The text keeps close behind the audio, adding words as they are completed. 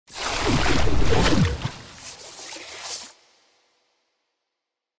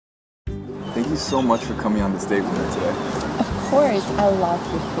you so much for coming on this date with me today. Of course, I love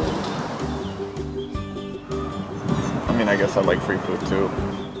your food. I mean, I guess I like free food too.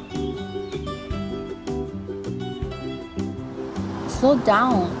 Slow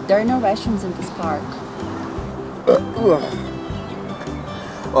down. There are no restrooms in this park.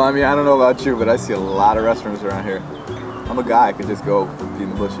 Well, I mean, I don't know about you, but I see a lot of restrooms around here. I'm a guy, I could just go be in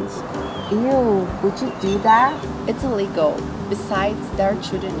the bushes. Ew, would you do that? It's illegal. Besides, there are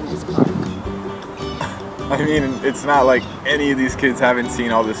children in this park. I mean, it's not like any of these kids haven't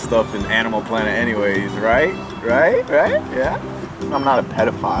seen all this stuff in Animal Planet anyways, right? Right? Yeah? I'm not a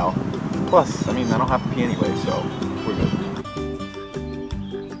pedophile. Plus, I mean, I don't have to pee anyway, so we're good.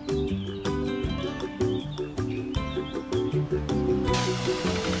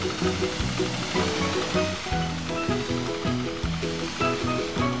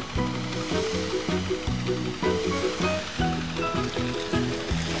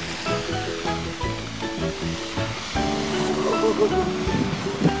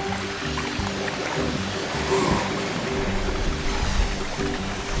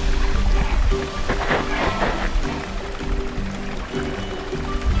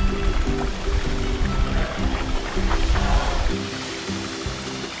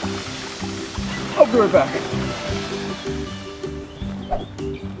 I'll be right back.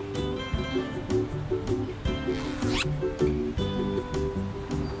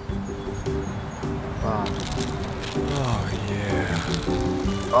 Oh, yeah.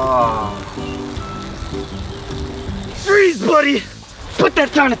 Freeze, buddy! Put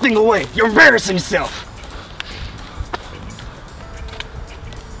that kind of thing away. You're embarrassing yourself.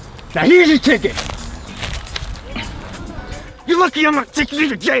 Now here's your ticket. You're lucky I'm not taking you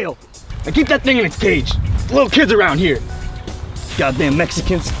to jail. Now keep that thing in its cage. Little kids around here. Goddamn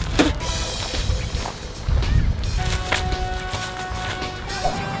Mexicans.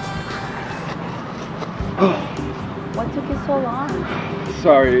 What took you so long?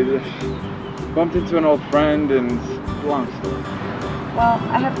 Sorry, bumped into an old friend and long story. Well,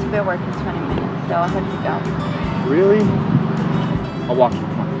 I have to be at work in 20 minutes, so I'll have to go. Really? I'll walk you.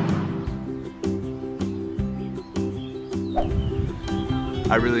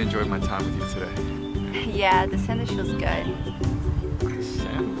 I really enjoyed my time with you today. Yeah, the sandwich was good.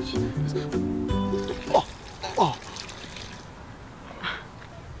 Sandwich?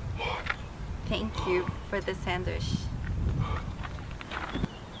 Thank you for the sandwich.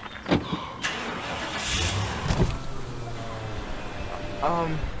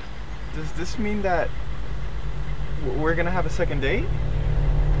 Does this mean that we're gonna have a second date?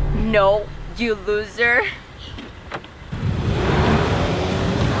 No, you loser.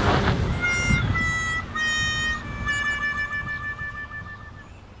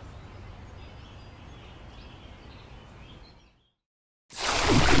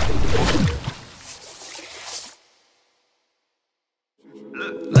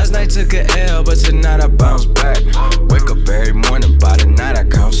 Last night took a L, but tonight I bounce.